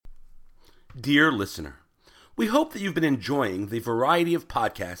Dear listener, we hope that you've been enjoying the variety of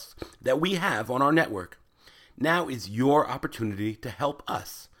podcasts that we have on our network. Now is your opportunity to help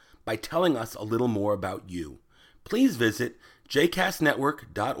us by telling us a little more about you. Please visit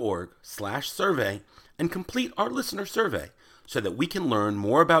jcastnetwork.org/survey and complete our listener survey so that we can learn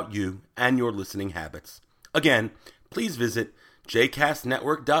more about you and your listening habits. Again, please visit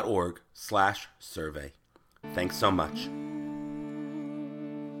jcastnetwork.org/survey. Thanks so much.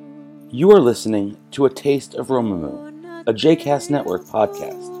 You are listening to A Taste of Romemu, a JCast Network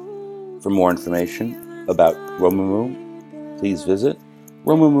podcast. For more information about Romemu, please visit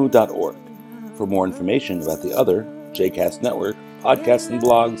romemu.org. For more information about the other JCast Network podcasts and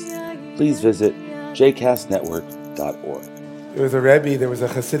blogs, please visit jcastnetwork.org. There was a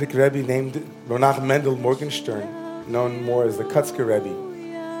Hasidic Rebbe named Ronach Mendel Morgenstern, known more as the Kutzker Rebbe,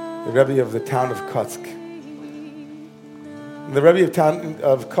 the Rebbe of the town of Kutsk. The Rebbe of town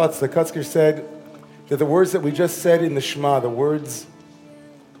of Kutsk, the Kutzker, said that the words that we just said in the Shema, the words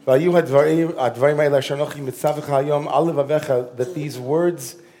that these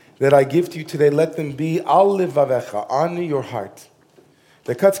words that I give to you today, let them be al livavecha, on your heart.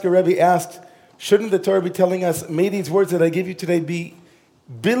 The Kutzker Rebbe asked, shouldn't the Torah be telling us, may these words that I give you today be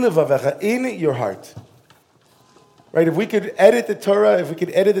bilivavecha, in your heart? Right? If we could edit the Torah,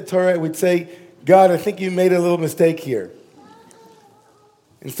 it would say, God, I think you made a little mistake here.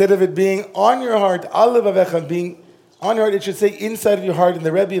 Instead of it being on your heart, al livavecha, being on your heart, it should say inside of your heart. And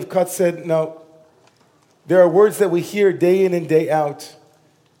the Rebbe of Kutsk said, no, there are words that we hear day in and day out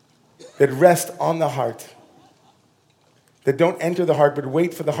that rest on the heart, that don't enter the heart, but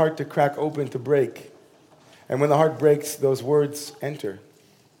wait for the heart to crack open, to break. And when the heart breaks, those words enter.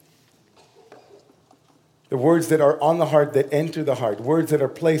 The words that are on the heart, that enter the heart, words that are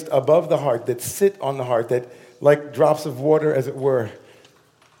placed above the heart, that sit on the heart, that like drops of water, as it were,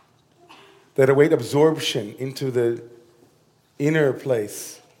 that await absorption into the inner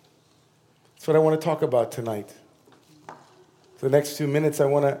place. That's what I want to talk about tonight. For the next few minutes, I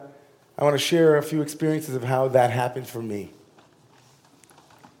want to share a few experiences of how that happened for me.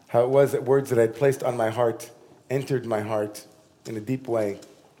 How it was that words that I had placed on my heart entered my heart in a deep way.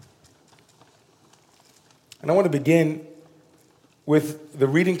 And I want to begin with the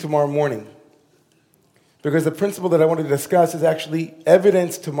reading tomorrow morning, because the principle that I want to discuss is actually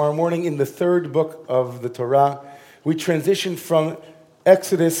evidenced tomorrow morning in the third book of the Torah. We transition from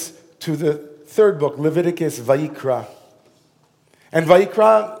Exodus to the third book, Leviticus, Vayikra. And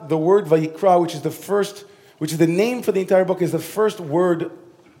Vayikra, the word Vayikra, which is the name for the entire book, is the first word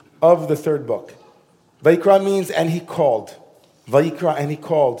of the third book. Vayikra means, and he called. Vayikra, and he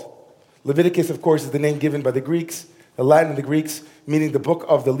called. Leviticus, of course, is the name given by the Greeks, the Latin and the Greeks, meaning the book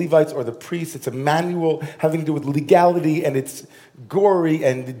of the Levites or the priests. It's a manual having to do with legality, and it's gory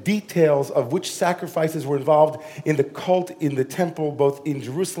and the details of which sacrifices were involved in the cult, in the temple, both in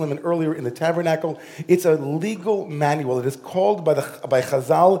Jerusalem and earlier in the tabernacle. It's a legal manual. It is called by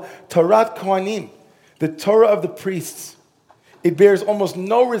Chazal, Torat Kohanim, the Torah of the priests. It bears almost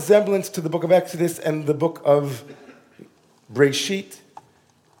no resemblance to the book of Exodus and the book of Breshit.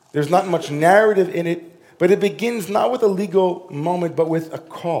 There's not much narrative in it, but it begins not with a legal moment, but with a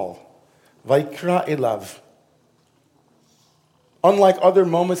call. Vayikra elav. Unlike other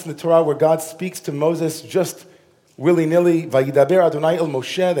moments in the Torah where God speaks to Moses just willy-nilly, Vayidaber Adonai el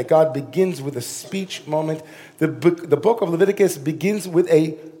Moshe, that God begins with a speech moment, the book of Leviticus begins with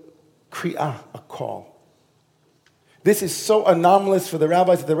a kri'ah, a call. This is so anomalous for the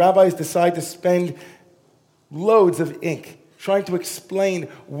rabbis that the rabbis decide to spend loads of ink trying to explain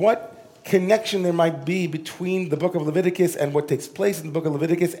what connection there might be between the book of Leviticus and what takes place in the book of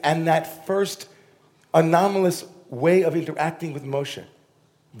Leviticus and that first anomalous way of interacting with Moshe,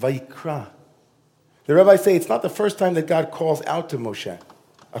 Vayikra. The rabbis say it's not the first time that God calls out to Moshe,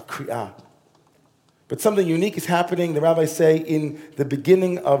 a kri'ah. But something unique is happening, the rabbis say, in the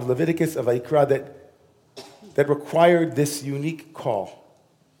beginning of Leviticus, of Vayikra, that required this unique call.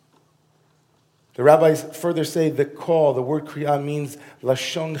 The rabbis further say the call, the word kri'ah, means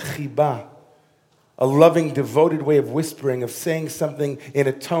lashon chiba, a loving, devoted way of whispering, of saying something in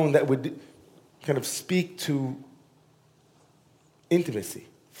a tone that would kind of speak to intimacy,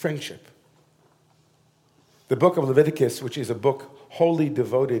 friendship. The book of Leviticus, which is a book wholly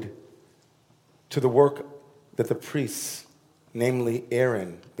devoted to the work that the priests, namely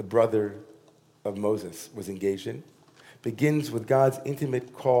Aaron, the brother of Moses, was engaged in, begins with God's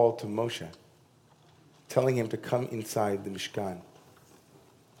intimate call to Moshe, telling him to come inside the Mishkan.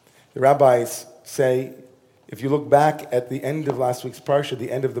 The rabbis say, if you look back at the end of last week's parsha, the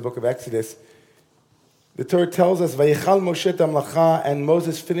end of the book of Exodus, The Torah tells us, Vayichal Moshe tamlacha, and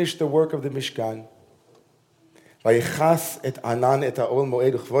Moses finished the work of the Mishkan. Vayichas et anan et ha'ol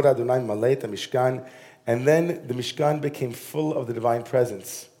moed uchvod Adonai malei et Mishkan, and then the Mishkan became full of the divine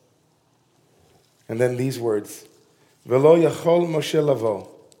presence. And then these words, Velo yachol Moshe lavo,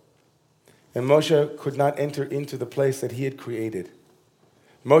 and Moshe could not enter into the place that he had created.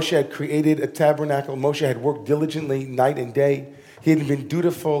 Moshe had created a tabernacle. Moshe had worked diligently night and day. He had been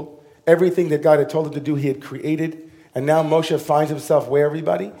dutiful. Everything that God had told him to do, he had created. And now Moshe finds himself where,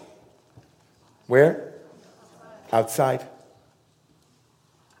 everybody? Where? Outside.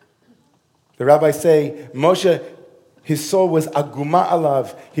 The rabbis say, Moshe, his soul was aguma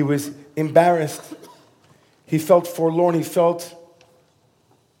alav. He was embarrassed. He felt forlorn. He felt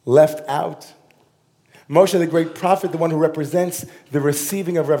left out. Moshe, the great prophet, the one who represents the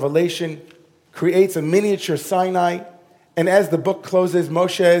receiving of revelation, creates a miniature Sinai. And as the book closes,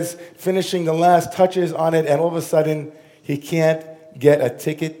 Moshe is finishing the last touches on it, and all of a sudden, he can't get a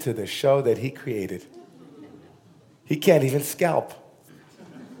ticket to the show that he created. He can't even scalp.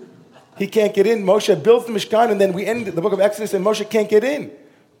 He can't get in. Moshe built the Mishkan, and then we end the book of Exodus, and Moshe can't get in.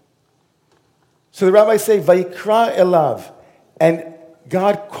 So the rabbis say, Vayikra elav, and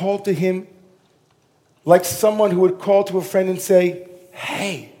God called to him like someone who would call to a friend and say,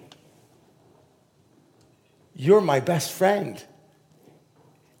 hey, you're my best friend.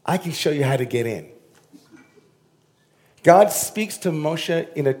 I can show you how to get in. God speaks to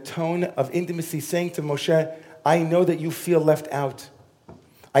Moshe in a tone of intimacy, saying to Moshe, I know that you feel left out.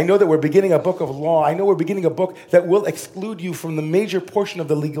 I know that we're beginning a book of law. I know we're beginning a book that will exclude you from the major portion of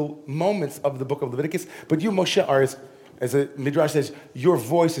the legal moments of the book of Leviticus. But you, Moshe, are, as the Midrash says, your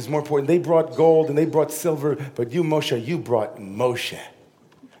voice is more important. They brought gold and they brought silver, but you, Moshe, you brought Moshe.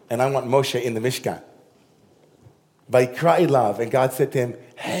 And I want Moshe in the Mishkan. Vayikra elav, and God said to him,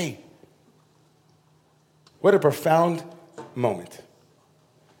 hey, what a profound moment.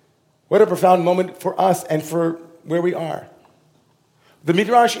 What a profound moment for us and for where we are. The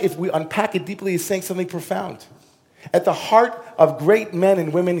Midrash, if we unpack it deeply, is saying something profound. At the heart of great men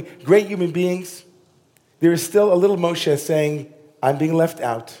and women, great human beings, there is still a little Moshe saying, I'm being left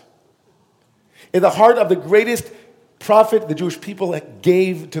out. In the heart of the greatest prophet the Jewish people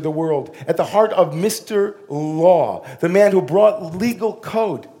gave to the world, at the heart of Mr. Law, the man who brought legal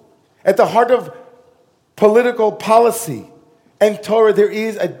code, at the heart of political policy and Torah, there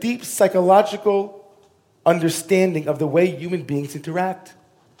is a deep psychological understanding of the way human beings interact.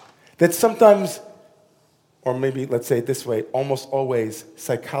 That sometimes, or maybe let's say it this way, almost always,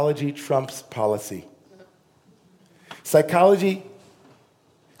 psychology trumps policy. Psychology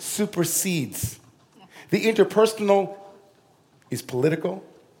supersedes. The interpersonal is political.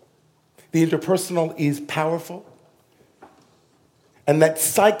 The interpersonal is powerful. And that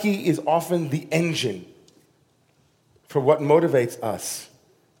psyche is often the engine for what motivates us,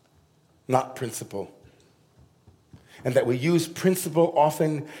 not principle. And that we use principle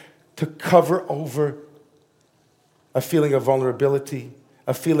often to cover over a feeling of vulnerability,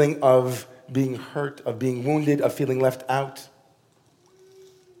 a feeling of being hurt, of being wounded, of feeling left out.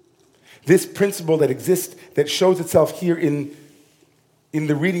 This principle that exists, that shows itself here in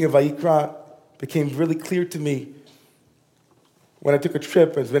the reading of Vayikra, became really clear to me when I took a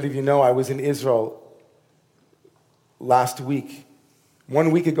trip. As many of you know, I was in Israel last week.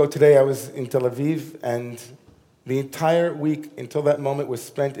 1 week ago today, I was in Tel Aviv, and the entire week until that moment was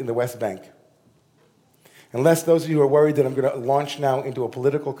spent in the West Bank. Unless those of you who are worried that I'm going to launch now into a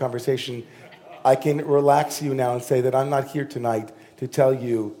political conversation, I can relax you now and say that I'm not here tonight to tell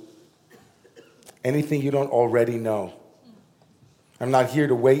you anything you don't already know. I'm not here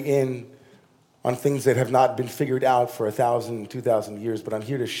to weigh in on things that have not been figured out for 1,000, 2,000 years, but I'm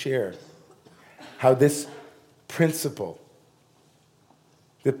here to share how this principle,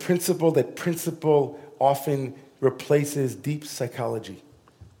 the principle that principle often replaces deep psychology.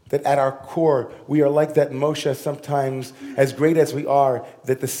 That at our core, we are like that Moshe sometimes, as great as we are,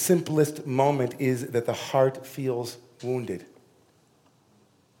 that the simplest moment is that the heart feels wounded.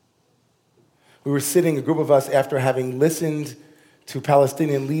 We were sitting, a group of us, after having listened to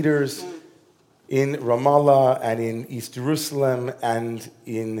Palestinian leaders in Ramallah and in East Jerusalem and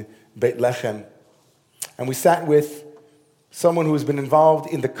in Beit Lechem. And we sat with someone who has been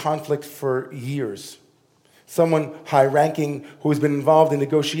involved in the conflict for years. Someone high-ranking who has been involved in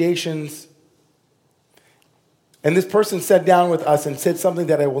negotiations. And this person sat down with us and said something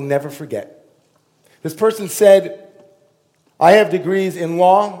that I will never forget. This person said, I have degrees in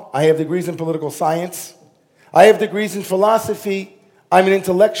law, I have degrees in political science, I have degrees in philosophy, I'm an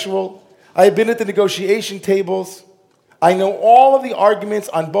intellectual, I have been at the negotiation tables, I know all of the arguments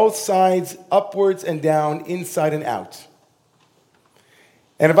on both sides, upwards and down, inside and out.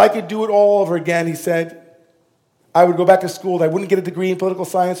 And if I could do it all over again, he said, I would go back to school. I wouldn't get a degree in political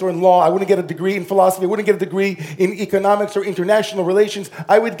science or in law. I wouldn't get a degree in philosophy. I wouldn't get a degree in economics or international relations.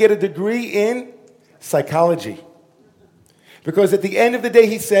 I would get a degree in psychology. Because at the end of the day,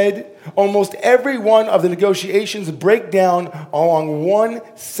 he said, almost every one of the negotiations break down along one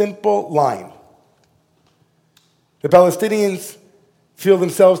simple line. The Palestinians feel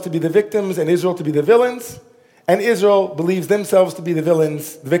themselves to be the victims and Israel to be the villains. And Israel believes themselves to be the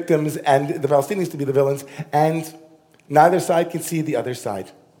villains, the victims, and the Palestinians to be the villains. And neither side can see the other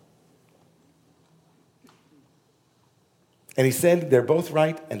side. And he said they're both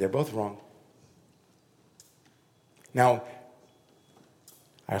right and they're both wrong. Now,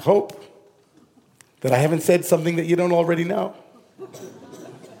 I hope that I haven't said something that you don't already know.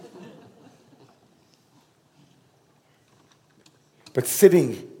 But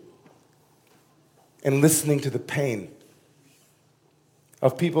sitting and listening to the pain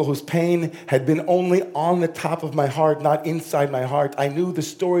of people whose pain had been only on the top of my heart, not inside my heart. I knew the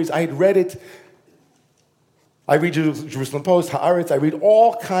stories. I had read it. I read Jerusalem Post, Haaretz. I read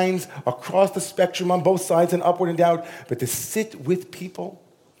all kinds across the spectrum on both sides and upward and down. But to sit with people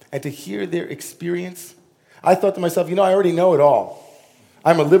and to hear their experience, I thought to myself, I already know it all.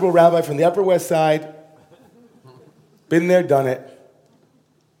 I'm a liberal rabbi from the Upper West Side. Been there, done it.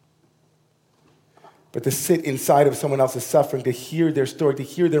 But to sit inside of someone else's suffering, to hear their story, to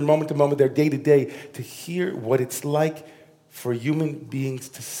hear their moment to moment, their day to day, to hear what it's like for human beings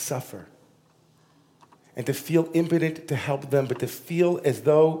to suffer. And to feel impotent to help them, but to feel as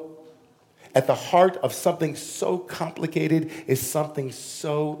though at the heart of something so complicated is something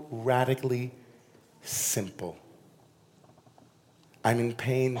so radically simple. I'm in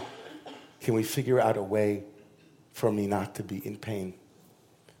pain. Can we figure out a way for me not to be in pain?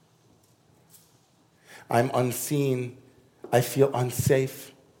 I'm unseen. I feel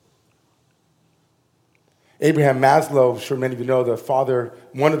unsafe. Abraham Maslow, I'm sure many of you know,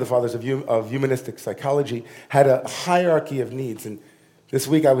 one of the fathers of humanistic psychology, had a hierarchy of needs. And this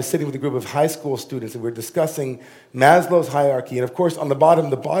week I was sitting with a group of high school students and we were discussing Maslow's hierarchy. And of course, on the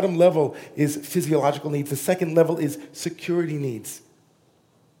bottom level is physiological needs. The second level is security needs.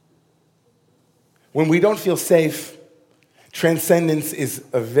 When we don't feel safe, transcendence is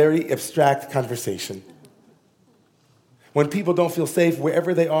a very abstract conversation. When people don't feel safe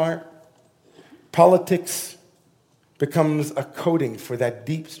wherever they are, politics becomes a coding for that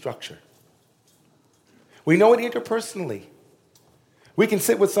deep structure. We know it interpersonally. We can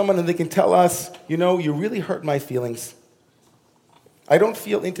sit with someone and they can tell us, you really hurt my feelings. I don't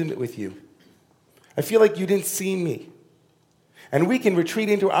feel intimate with you. I feel like you didn't see me. And we can retreat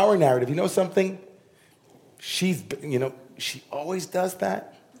into our narrative. You know something? She always does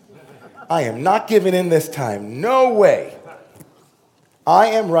that. I am not giving in this time. No way. I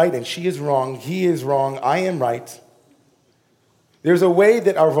am right and she is wrong. He is wrong. I am right. There's a way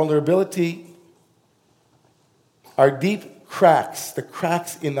that our vulnerability, our deep cracks, the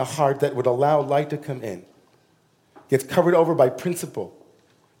cracks in the heart that would allow light to come in, gets covered over by principle,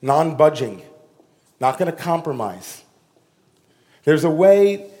 non-budging, not going to compromise. There's a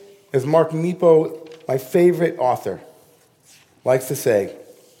way, as Mark Nepo, my favorite author, likes to say,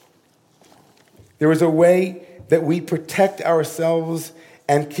 there is a way that we protect ourselves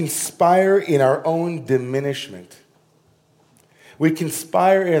and conspire in our own diminishment. We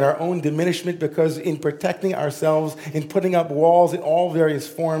conspire in our own diminishment because in protecting ourselves, in putting up walls in all various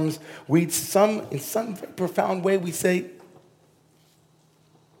forms, in some profound way, we say,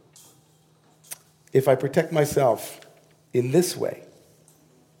 if I protect myself in this way,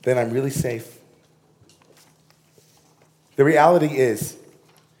 then I'm really safe. The reality is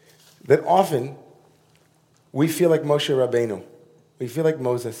that often we feel like Moshe Rabbeinu. We feel like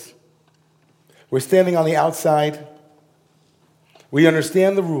Moses. We're standing on the outside. We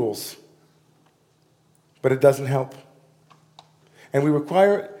understand the rules, but it doesn't help. And we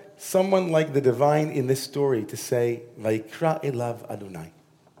require someone like the divine in this story to say, Vayikra elav Adonai.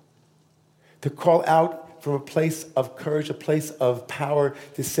 To call out from a place of courage, a place of power,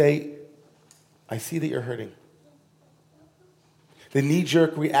 to say, I see that you're hurting. The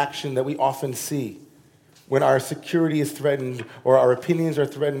knee-jerk reaction that we often see when our security is threatened, or our opinions are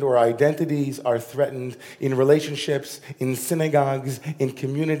threatened, or our identities are threatened in relationships, in synagogues, in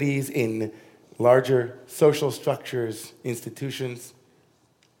communities, in larger social structures, institutions,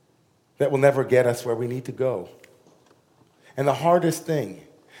 that will never get us where we need to go. And the hardest thing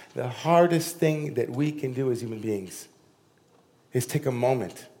that we can do as human beings is take a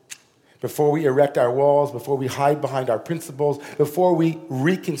moment before we erect our walls, before we hide behind our principles, before we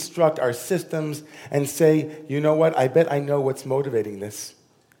reconstruct our systems and say, you know what, I bet I know what's motivating this.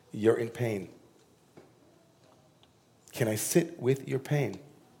 You're in pain. Can I sit with your pain?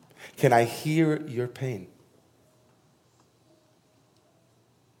 Can I hear your pain?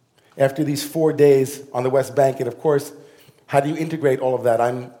 After these 4 days on the West Bank, and of course, how do you integrate all of that?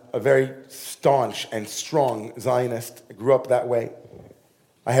 I'm a very staunch and strong Zionist. I grew up that way.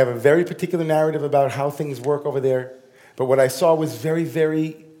 I have a very particular narrative about how things work over there, but what I saw was very,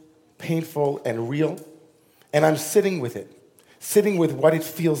 very painful and real, and I'm sitting with it, sitting with what it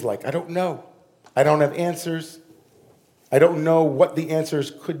feels like. I don't know. I don't have answers. I don't know what the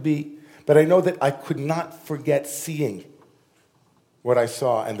answers could be, but I know that I could not forget seeing what I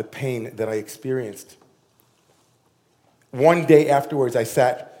saw and the pain that I experienced. One day afterwards, I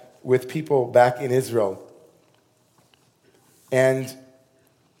sat with people back in Israel, and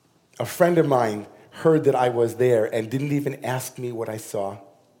a friend of mine heard that I was there and didn't even ask me what I saw.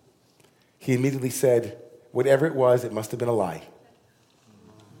 He immediately said, whatever it was, it must have been a lie.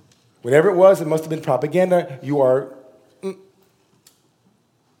 Whatever it was, it must have been propaganda. You are...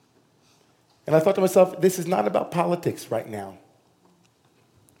 And I thought to myself, this is not about politics right now.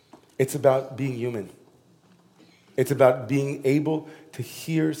 It's about being human. It's about being able to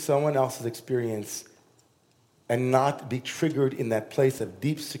hear someone else's experience and not be triggered in that place of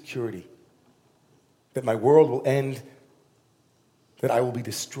deep security, that my world will end, that I will be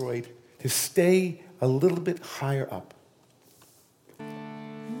destroyed, to stay a little bit higher up.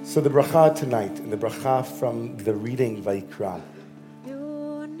 So the bracha tonight, and the bracha from the reading Vayikra,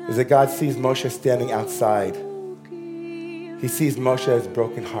 is that God sees Moshe standing outside. He sees Moshe's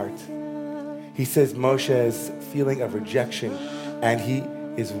broken heart. He sees Moshe's feeling of rejection, and he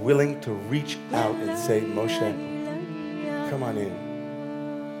is willing to reach out and say, Moshe, come on in.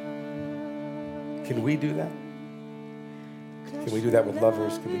 Can we do that? Can we do that with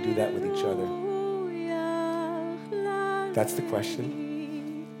lovers? Can we do that with each other? That's the question.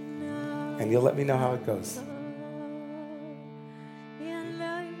 And you'll let me know how it goes.